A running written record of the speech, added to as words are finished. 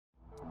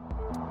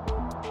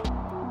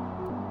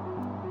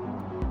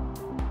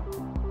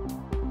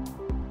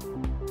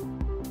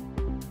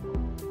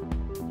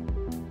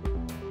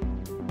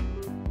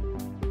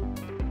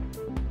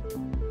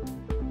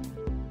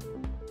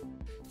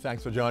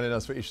Thanks for joining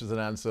us for Issues and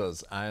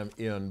Answers. I am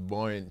Ian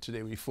Boyne.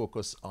 Today we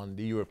focus on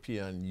the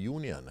European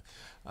Union.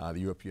 The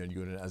European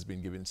Union has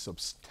been giving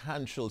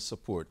substantial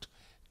support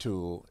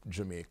to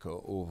Jamaica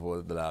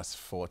over the last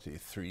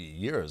 43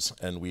 years.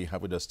 And we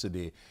have with us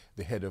today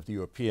the head of the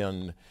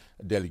European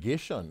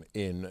delegation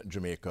in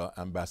Jamaica,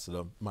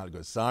 Ambassador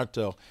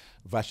Malgorzata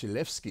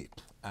Wasilewska.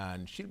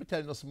 And she'll be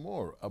telling us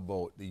more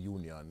about the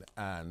Union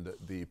and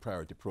the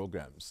priority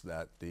programs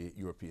that the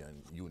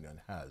European Union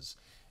has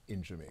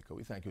in Jamaica.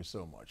 We thank you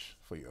so much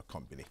for your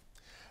company.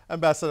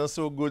 Ambassador,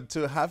 so good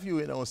to have you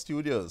in our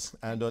studios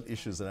and on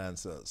Issues and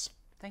Answers.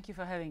 Thank you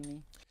for having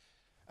me.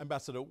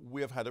 Ambassador,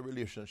 we have had a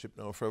relationship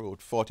now for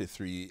about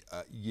 43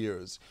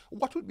 years.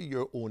 What would be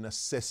your own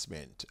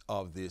assessment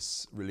of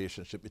this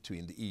relationship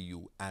between the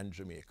EU and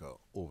Jamaica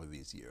over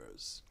these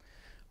years?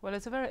 Well,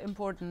 it's a very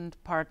important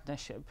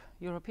partnership.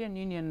 European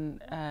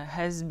Union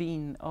has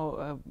been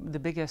the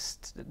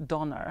biggest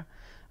donor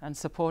and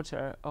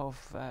supporter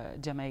of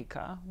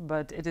Jamaica,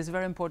 but it is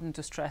very important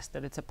to stress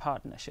that it's a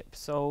partnership.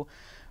 So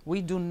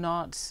we do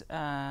not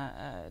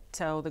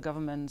tell the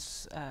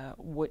governments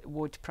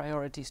what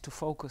priorities to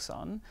focus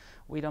on.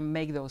 We don't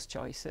make those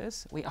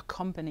choices. We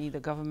accompany the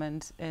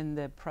government in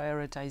the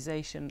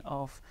prioritization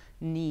of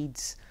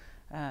needs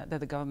that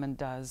the government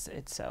does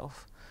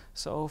itself.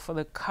 So for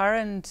the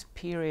current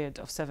period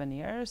of 7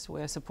 years,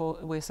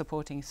 we're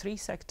supporting 3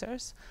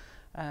 sectors: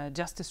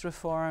 justice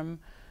reform,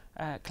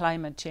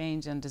 climate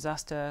change and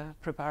disaster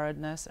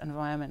preparedness,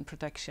 environment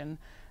protection,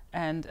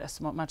 and a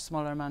much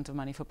smaller amount of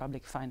money for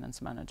public finance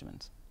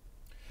management.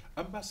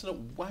 Ambassador,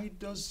 why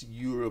does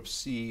Europe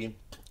see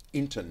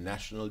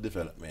international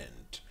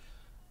development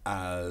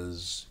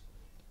as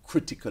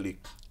critically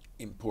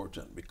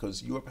important?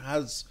 Because Europe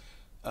has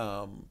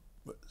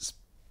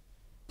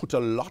put a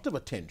lot of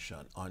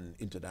attention on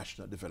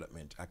international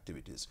development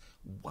activities.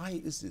 Why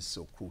is this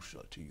so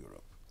crucial to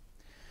Europe?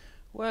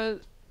 Well,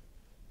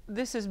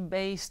 this is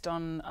based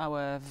on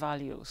our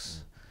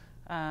values.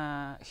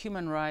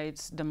 Human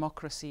rights,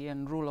 democracy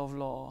and rule of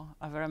law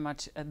are very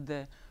much at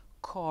the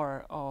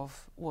core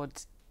of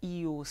what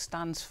EU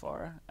stands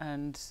for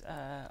and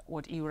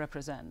what EU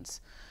represents.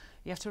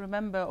 You have to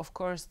remember, of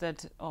course,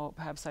 that, or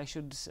perhaps I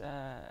should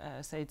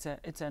say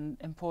it's an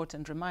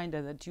important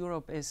reminder that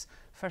Europe is,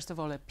 first of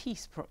all, a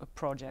peace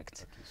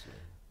project.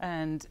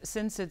 And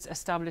since its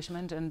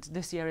establishment, and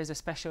this year is a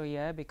special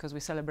year because we're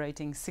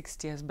celebrating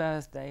 60th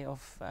birthday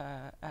of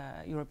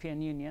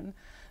European Union,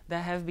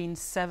 there have been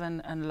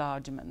 7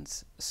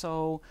 enlargements.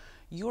 So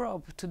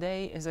Europe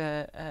today is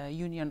a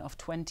union of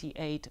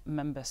 28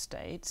 member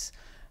states.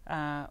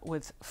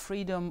 With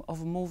freedom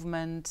of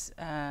movement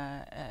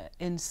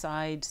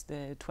inside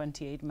the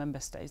 28 member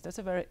states. That's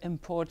a very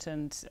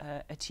important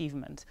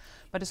achievement.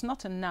 But it's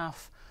not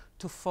enough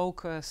to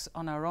focus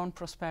on our own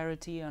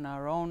prosperity, on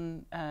our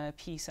own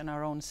peace and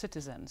our own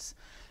citizens.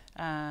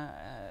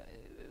 The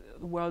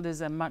world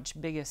is a much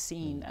bigger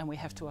scene, and we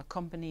have to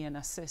accompany and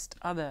assist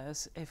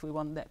others if we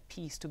want that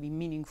peace to be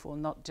meaningful,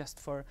 not just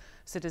for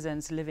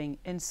citizens living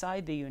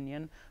inside the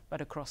Union,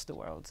 but across the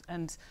world.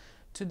 And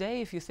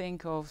today, if you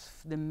think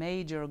of the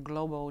major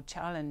global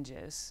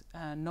challenges,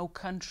 no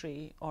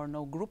country or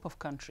no group of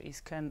countries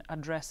can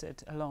address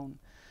it alone.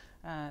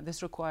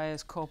 This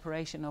requires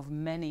cooperation of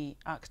many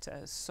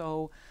actors.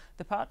 So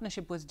the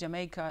partnership with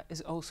Jamaica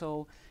is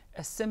also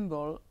a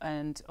symbol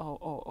and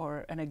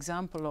or an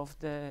example of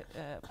the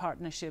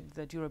partnership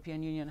that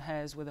European Union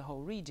has with the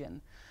whole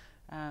region.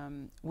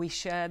 We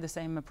share the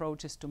same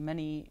approaches to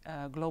many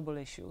global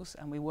issues,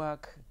 and we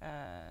work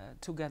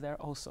together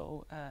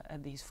also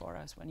at these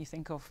forums. When you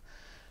think of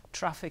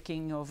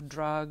trafficking of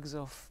drugs,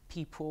 of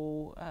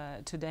people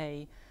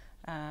today,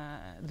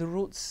 the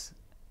roots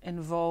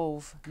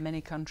involve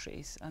many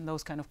countries, and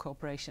those kind of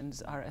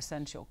cooperations are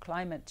essential.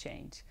 Climate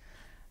change,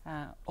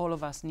 all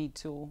of us need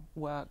to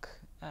work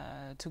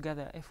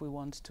together if we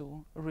want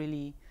to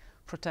really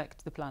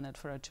protect the planet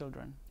for our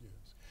children.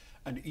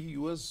 And the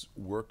EU has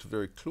worked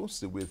very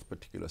closely with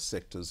particular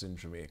sectors in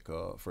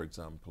Jamaica, for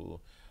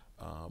example,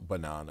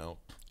 banana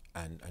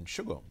and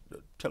sugar.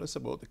 Tell us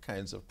about the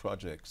kinds of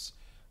projects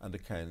and the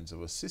kinds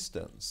of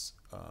assistance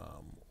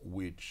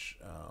which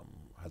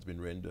has been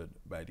rendered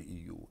by the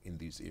EU in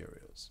these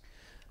areas.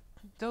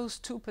 Those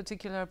 2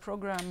 particular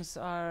programs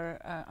are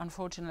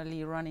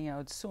unfortunately running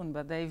out soon,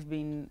 but they've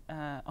been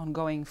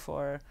ongoing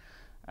for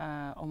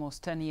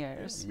almost 10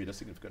 years. Yeah, made a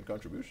significant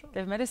contribution.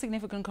 They've made a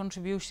significant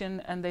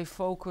contribution, and they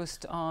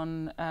focused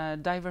on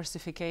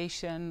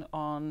diversification,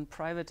 on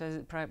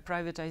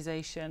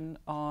privatization,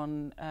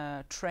 on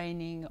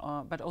training,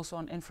 but also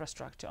on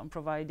infrastructure, on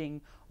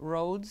providing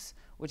roads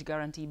which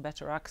guarantee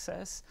better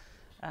access,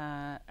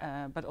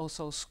 but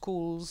also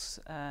schools.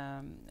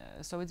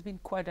 So it's been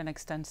quite an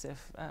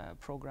extensive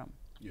program.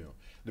 Yeah.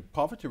 The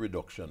poverty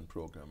reduction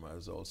program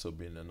has also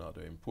been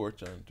another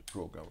important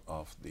program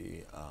of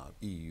the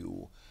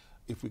EU.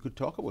 If we could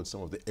talk about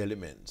some of the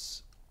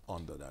elements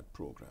under that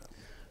program.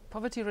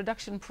 Poverty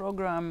reduction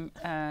program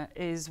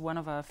is one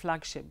of our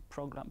flagship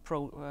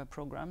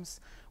programs.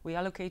 We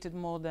allocated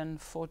more than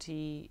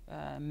 40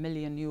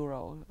 million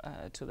euro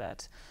to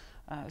that.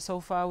 So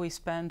far we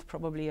spent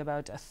probably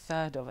about a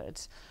third of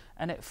it,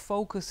 and it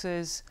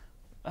focuses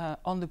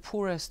on the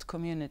poorest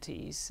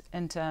communities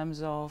in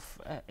terms of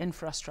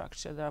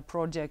infrastructure. There are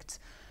projects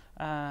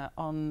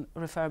on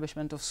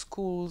refurbishment of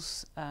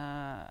schools,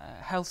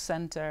 health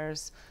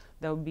centers.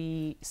 There will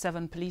be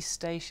 7 police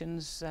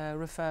stations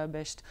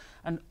refurbished,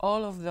 and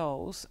all of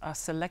those are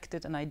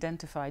selected and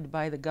identified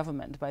by the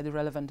government, by the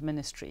relevant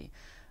ministry.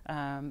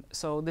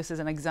 So this is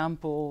an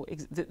example.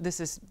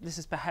 This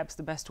is perhaps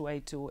the best way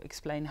to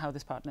explain how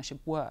this partnership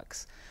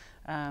works.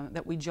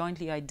 That we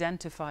jointly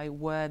identify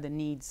where the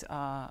needs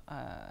are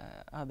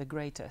the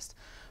greatest.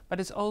 But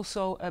it's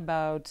also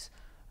about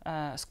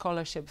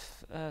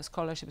scholarships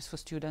for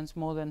students.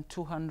 More than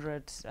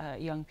 200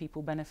 young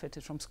people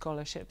benefited from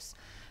scholarships.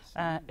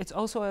 It's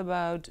also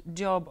about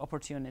job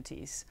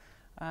opportunities.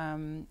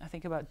 I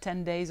think about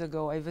 10 days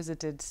ago I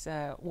visited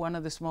one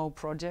of the small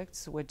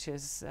projects which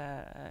is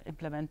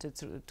implemented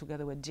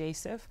together with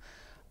JSIF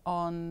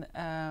on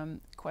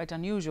quite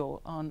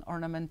unusual, on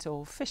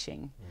ornamental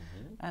fishing.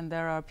 And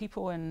there are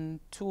people in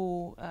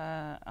 2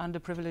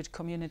 underprivileged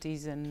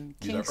communities in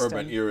Kingston. These are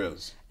urban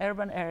areas.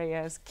 Urban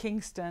areas,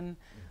 Kingston,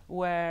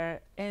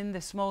 where in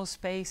the small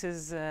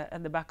spaces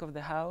at the back of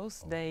the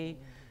house they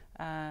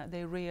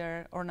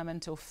rear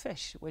ornamental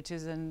fish, which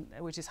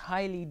is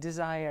highly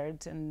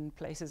desired in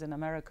places in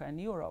America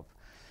and Europe.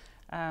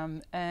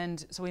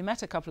 And so we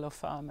met a couple of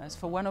farmers.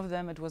 For one of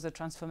them, it was a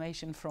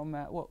transformation from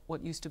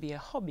what used to be a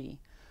hobby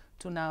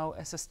to now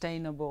a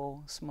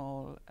sustainable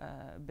small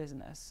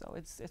business. So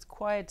it's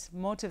quite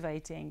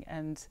motivating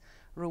and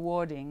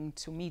rewarding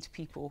to meet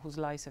people whose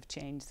lives have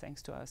changed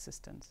thanks to our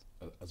assistance.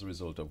 As a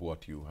result of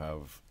what you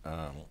have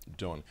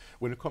done.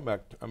 When you come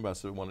back,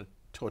 Ambassador, I want to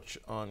touch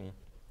on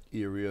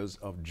areas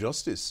of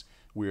justice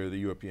where the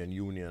European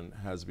Union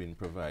has been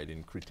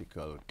providing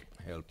critical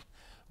help.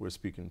 We're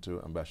speaking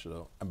to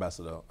Ambassador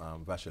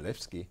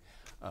Wasilewska,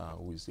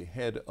 who is the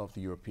head of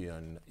the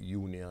European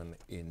Union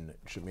in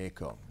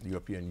Jamaica. The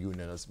European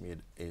Union has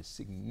made a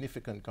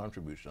significant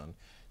contribution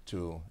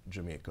to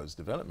Jamaica's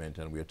development,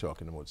 and we are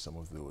talking about some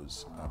of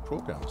those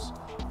programs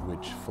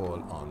which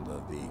fall under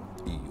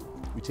the EU.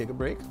 We take a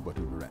break, but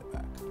we'll be right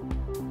back.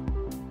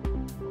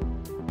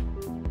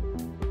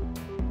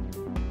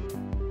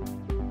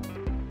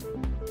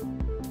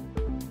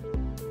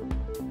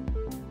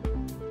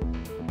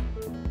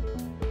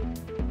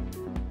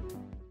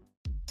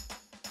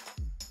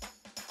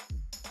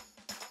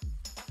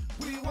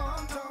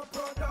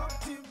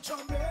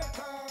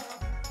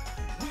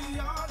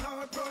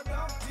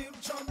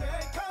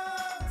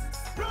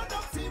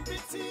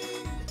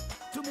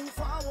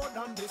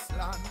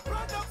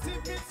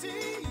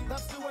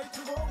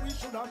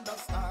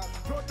 Understand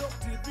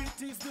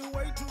productivity is the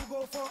way to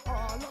go for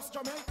all us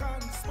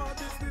Jamaicans. Small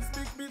business,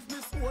 big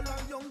business, old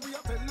and young. We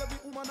are tell every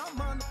woman and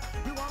man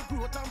we want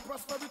growth and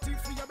prosperity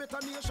for a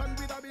better nation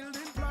with a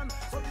building plan,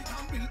 so we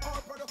can build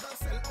our product and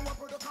sell our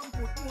product and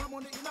put more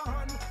money in our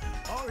hand.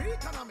 Our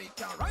economy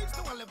can rise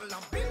to a level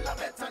and build a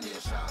better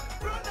nation.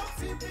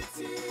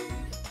 Productivity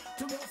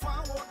to move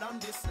forward on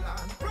this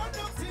land.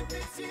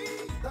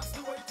 Productivity, that's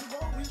the way to go.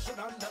 We should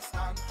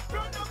understand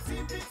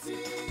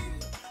productivity.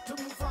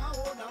 To move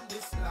forward on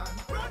this land.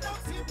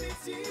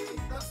 Productivity,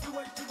 that's the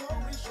way to go.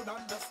 We should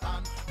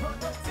understand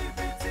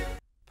productivity.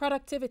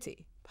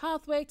 Productivity,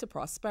 pathway to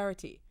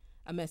prosperity.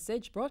 A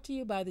message brought to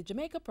you by the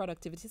Jamaica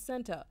Productivity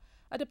Center,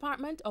 a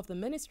department of the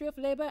Ministry of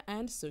Labor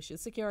and Social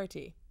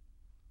Security.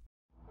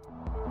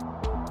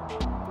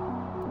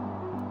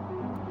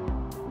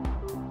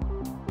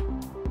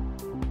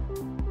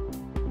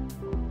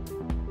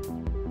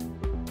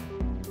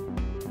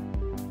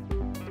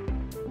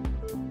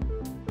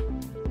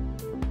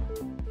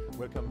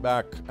 Welcome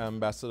back.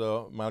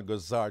 Ambassador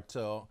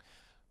Malgorzata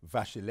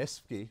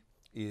Wasilewska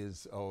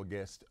is our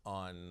guest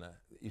on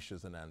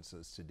Issues and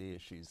Answers today.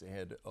 She's the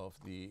head of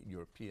the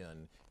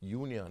European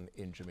Union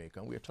in Jamaica.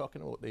 And we're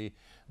talking about the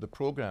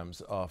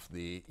programs of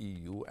the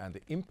EU and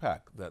the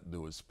impact that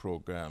those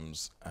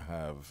programs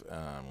have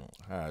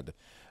had.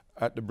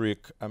 At the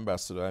break,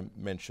 Ambassador, I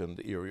mentioned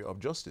the area of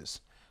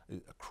justice,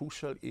 a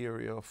crucial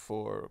area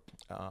for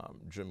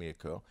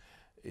Jamaica.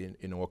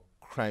 In our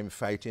crime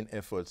fighting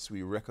efforts,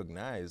 we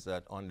recognize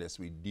that unless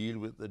we deal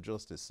with the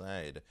justice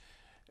side,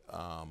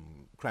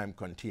 crime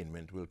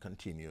containment will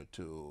continue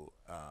to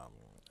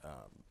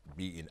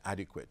be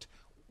inadequate.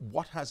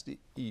 What has the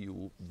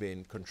EU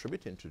been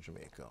contributing to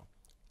Jamaica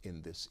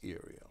in this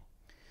area?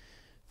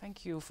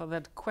 Thank you for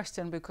that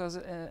question, because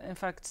in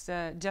fact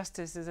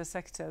justice is a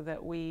sector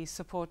that we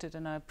supported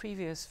in our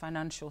previous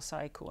financial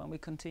cycle, and we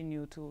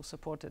continue to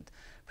support it.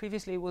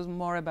 Previously it was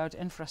more about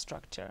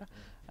infrastructure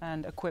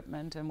and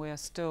equipment, and we are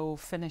still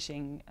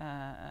finishing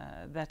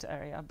that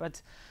area.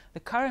 But the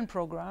current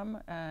program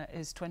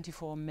is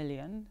 24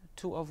 million,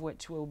 2 of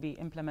which will be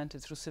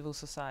implemented through civil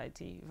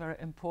society. Very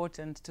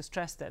important to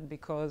stress that,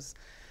 because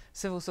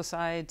civil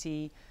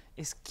society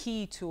is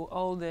key to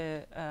all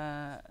the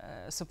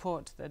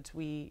support that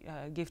we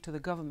give to the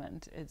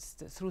government. It's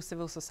through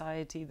civil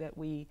society that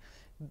we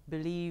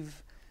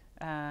believe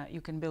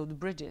you can build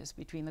bridges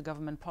between the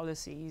government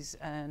policies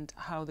and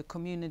how the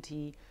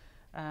community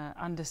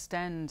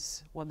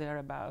understands what they're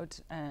about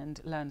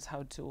and learns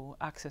how to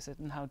access it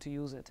and how to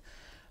use it.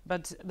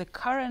 But the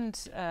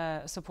current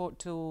support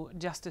to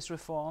justice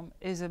reform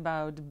is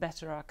about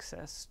better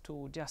access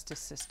to justice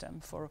system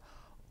for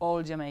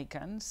all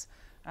Jamaicans,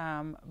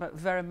 but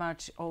very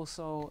much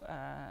also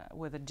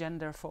with a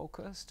gender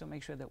focus to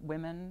make sure that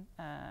women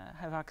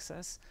have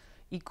access,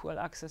 equal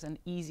access and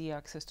easy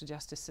access to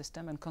justice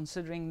system, and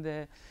considering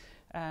the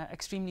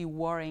extremely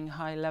worrying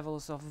high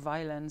levels of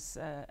violence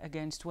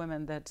against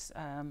women that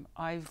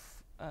I've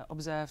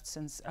observed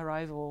since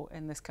arrival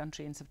in this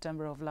country in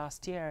September of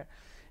last year,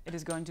 it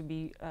is going to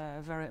be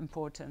very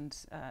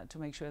important to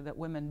make sure that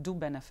women do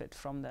benefit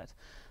from that.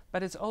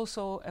 But it's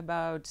also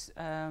about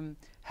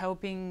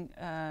helping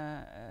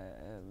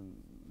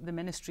the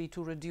ministry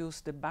to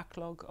reduce the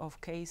backlog of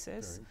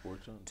cases,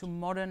 to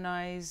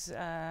modernize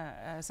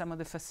some of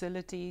the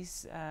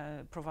facilities,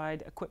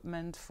 provide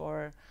equipment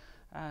for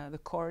the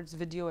courts,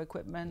 video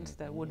equipment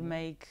that would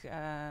make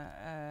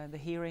the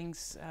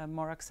hearings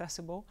more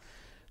accessible.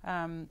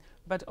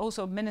 But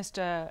also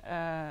Minister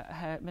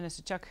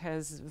Chuck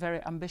has a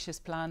very ambitious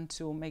plan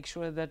to make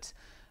sure that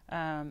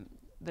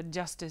the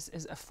justice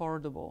is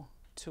affordable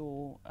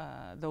to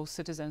those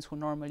citizens who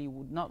normally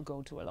would not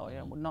go to a lawyer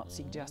and would not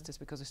seek justice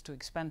because it's too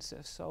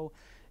expensive. So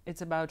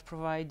it's about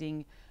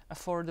providing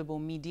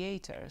affordable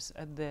mediators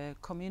at the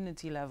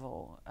community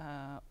level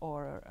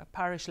or a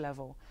parish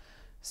level,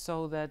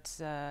 so that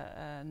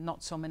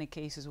not so many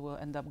cases will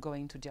end up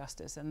going to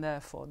justice, and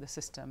therefore the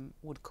system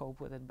would cope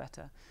with it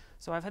better.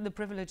 So I've had the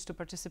privilege to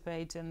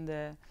participate in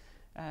the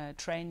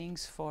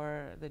trainings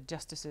for the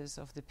justices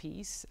of the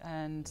peace,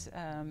 and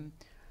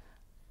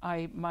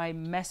my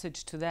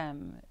message to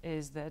them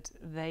is that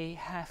they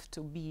have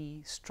to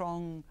be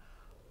strong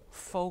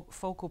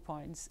focal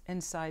points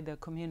inside their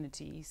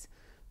communities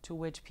to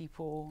which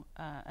people,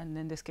 and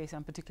in this case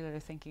I'm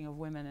particularly thinking of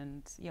women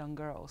and young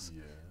girls,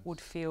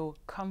 would feel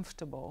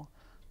comfortable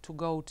to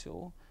go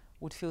to,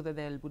 would feel that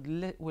they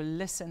will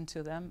listen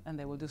to them and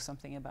they will do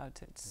something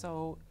about it.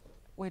 So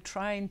we're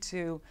trying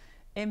to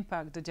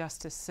impact the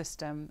justice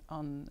system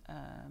on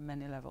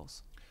many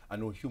levels. I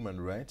know human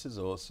rights is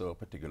also a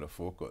particular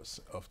focus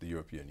of the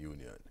European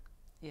Union.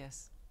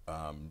 Yes.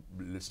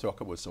 Let's talk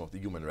about some of the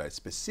human rights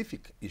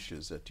specific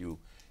issues that you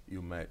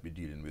might be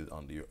dealing with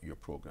on your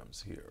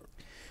programs here.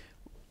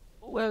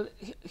 Well,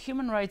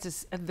 human rights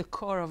is at the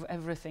core of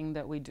everything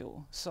that we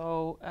do.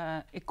 So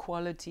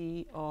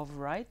equality of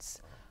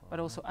rights, but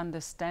also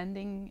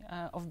understanding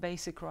of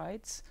basic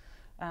rights,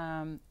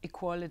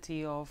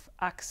 equality of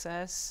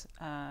access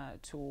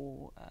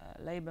to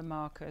labor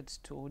market,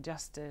 to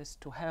justice,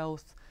 to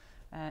health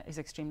is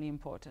extremely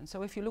important.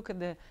 So if you look at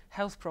the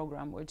health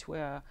program, which we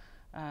are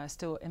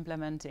still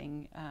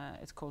implementing,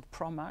 it's called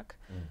PROMAC.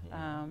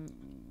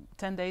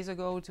 10 days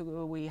ago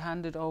we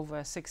handed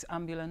over 6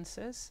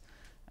 ambulances,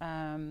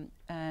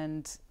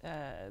 and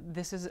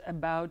this is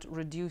about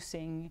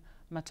reducing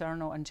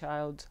maternal and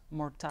child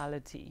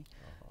mortality.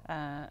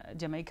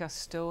 Jamaica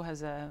still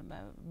has a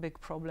big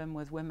problem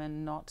with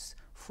women not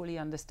fully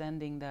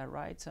understanding their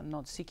rights and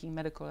not seeking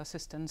medical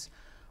assistance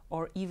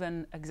or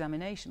even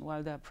examination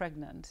while they're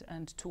pregnant,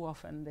 and too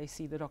often they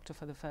see the doctor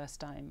for the first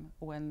time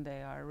when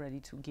they are ready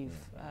to give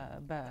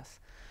birth.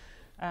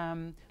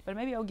 But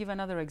maybe I'll give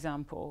another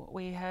example.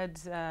 We had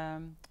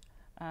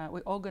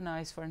we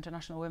organized for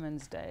International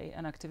Women's Day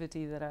an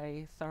activity that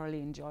I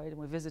thoroughly enjoyed, and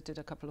we visited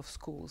a couple of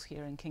schools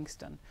here in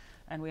Kingston,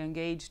 and we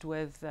engaged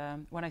with,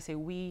 when I say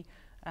we,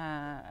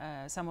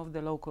 some of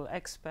the local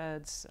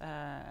experts,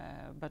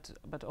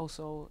 but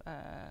also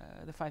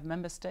the 5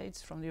 member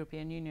states from the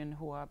European Union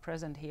who are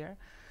present here,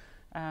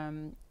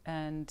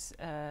 and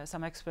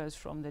some experts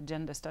from the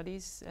Gender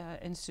Studies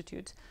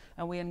Institute,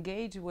 and we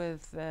engage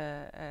with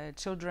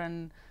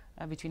children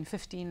between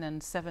 15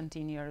 and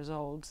 17 years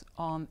old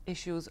on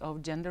issues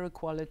of gender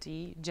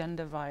equality,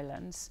 gender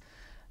violence,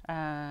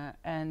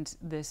 and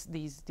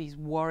these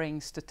worrying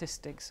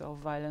statistics of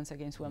violence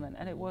against women.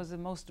 And it was the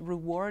most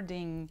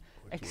rewarding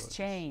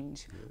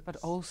exchange, but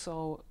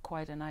also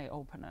quite an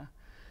eye-opener.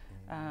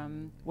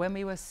 When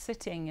we were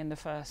sitting in the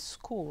first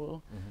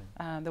school,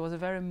 there was a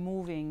very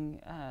moving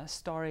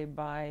story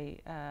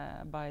by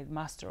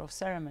Master of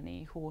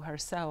Ceremony, who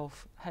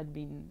herself had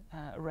been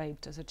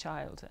raped as a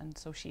child, and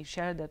so she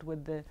shared that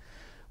with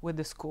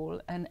the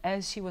school. And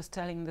as she was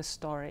telling the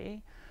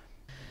story,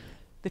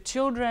 the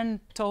children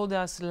told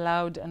us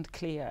loud and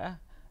clear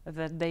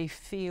that they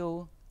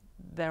feel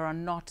there are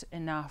not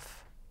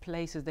enough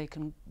places they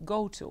can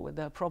go to with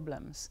their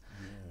problems.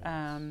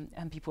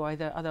 And people,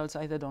 adults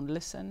either don't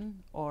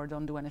listen or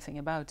don't do anything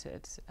about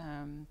it.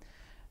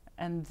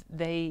 And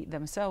they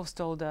themselves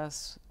told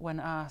us, when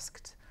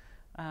asked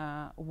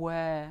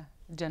where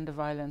gender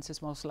violence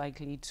is most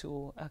likely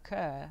to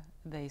occur,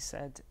 they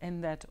said,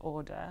 in that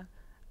order,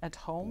 at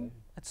home,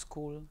 at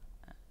school,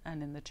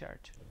 and in the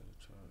church.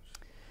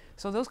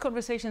 So those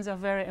conversations are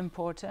very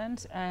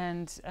important,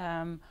 and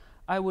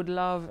I would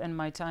love in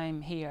my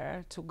time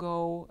here to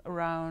go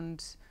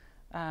around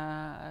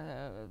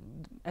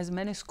as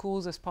many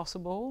schools as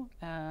possible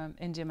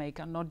in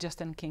Jamaica, not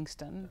just in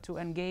Kingston, to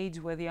engage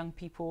with young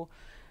people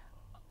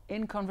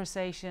in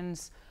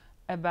conversations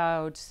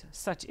about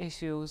such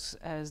issues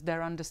as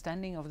their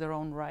understanding of their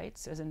own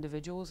rights as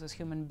individuals, as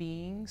human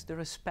beings, the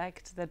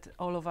respect that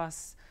all of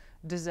us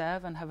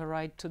deserve and have a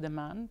right to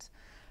demand,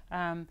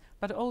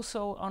 but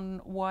also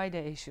on wider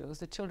issues.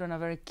 The children are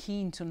very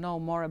keen to know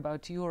more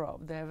about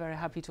Europe. They're very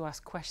happy to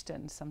ask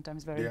questions,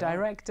 sometimes very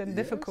direct and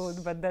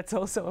difficult, but that's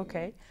also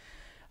okay.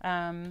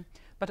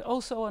 But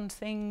also on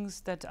things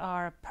that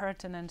are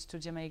pertinent to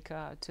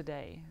Jamaica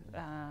today,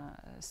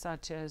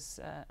 such as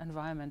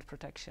environment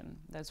protection.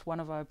 That's one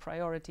of our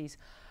priorities.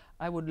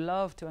 I would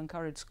love to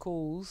encourage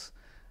schools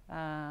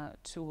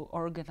to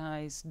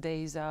organize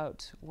days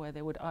out where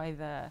they would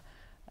either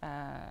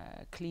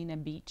clean a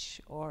beach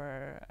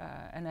or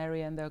an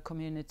area in their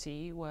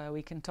community where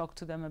we can talk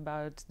to them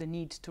about the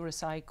need to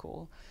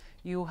recycle.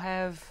 You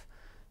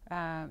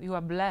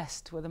are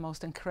blessed with the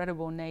most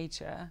incredible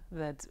nature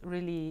that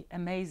really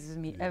amazes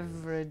me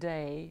every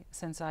day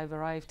since I've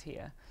arrived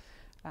here.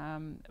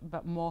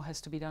 But more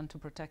has to be done to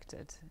protect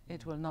it.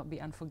 It will not be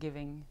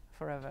unforgiving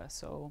forever.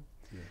 So,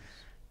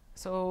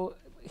 so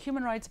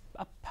human rights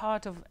are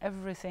part of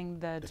everything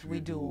that we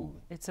do.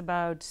 It's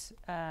about...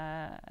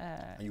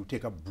 and you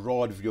take a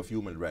broad view of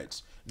human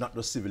rights, not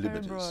just civil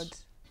liberties. Broad.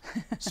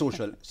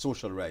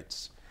 social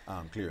rights,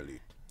 clearly.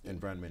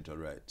 Environmental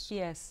rights.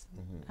 Yes,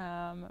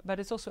 but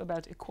it's also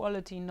about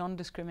equality,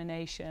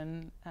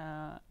 non-discrimination,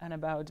 and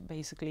about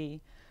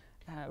basically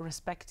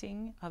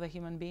respecting other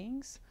human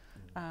beings,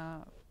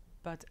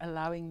 but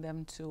allowing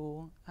them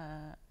to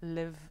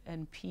live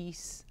in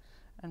peace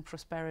and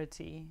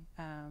prosperity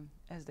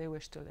as they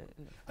wish to live.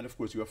 And of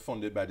course you are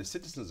funded by the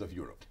citizens of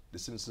Europe. The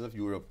citizens of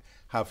Europe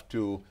have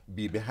to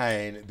be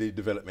behind the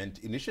development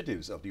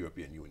initiatives of the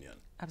European Union.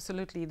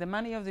 Absolutely. The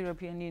money of the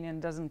European Union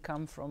doesn't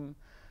come from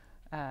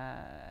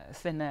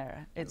thin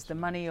air. It's the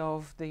money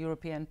of the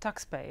European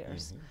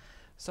taxpayers.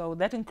 So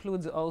that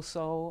includes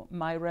also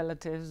my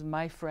relatives,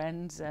 my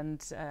friends,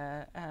 and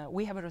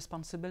we have a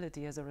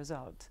responsibility as a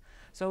result.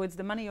 So it's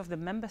the money of the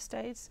member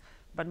states,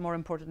 but more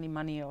importantly,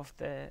 money of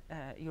the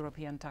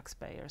European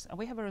taxpayers. And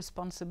we have a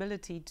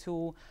responsibility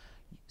to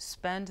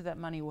spend that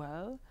money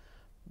well,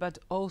 but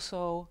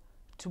also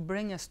to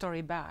bring a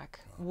story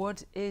back.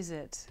 What is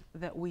it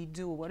that we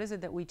do? What is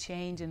it that we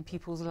change in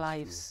people's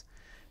lives?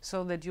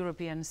 So that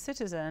European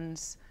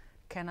citizens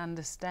can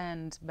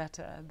understand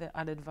better the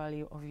added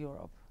value of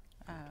Europe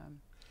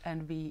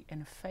and be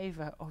in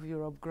favor of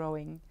Europe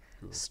growing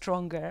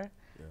stronger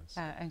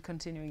and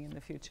continuing in the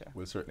future.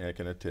 Well, certainly I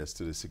can attest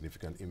to the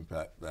significant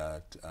impact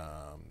that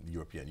the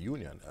European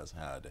Union has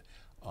had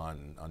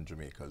on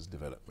Jamaica's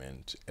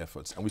development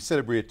efforts. And we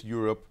celebrate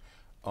Europe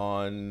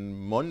on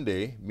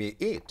Monday, May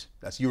 8th.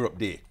 That's Europe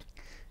Day.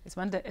 It's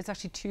Monday. It's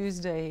actually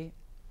Tuesday,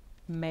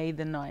 May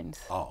the 9th.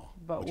 Oh,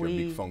 but a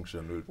big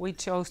function. We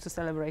chose to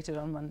celebrate it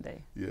on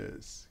Monday.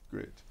 Yes,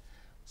 great.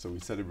 So we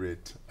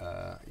celebrate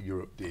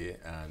Europe Day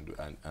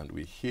and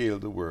we hail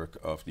the work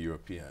of the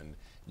European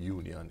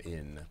Union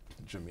in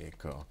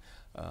Jamaica.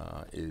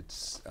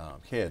 Its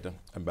head,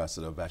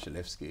 Ambassador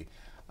Wasilewska,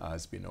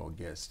 has been our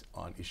guest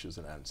on Issues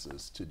and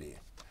Answers today.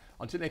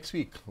 Until next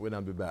week, when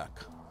I'll be back,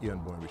 Ian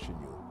Bourne wishing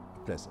you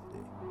a pleasant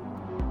day.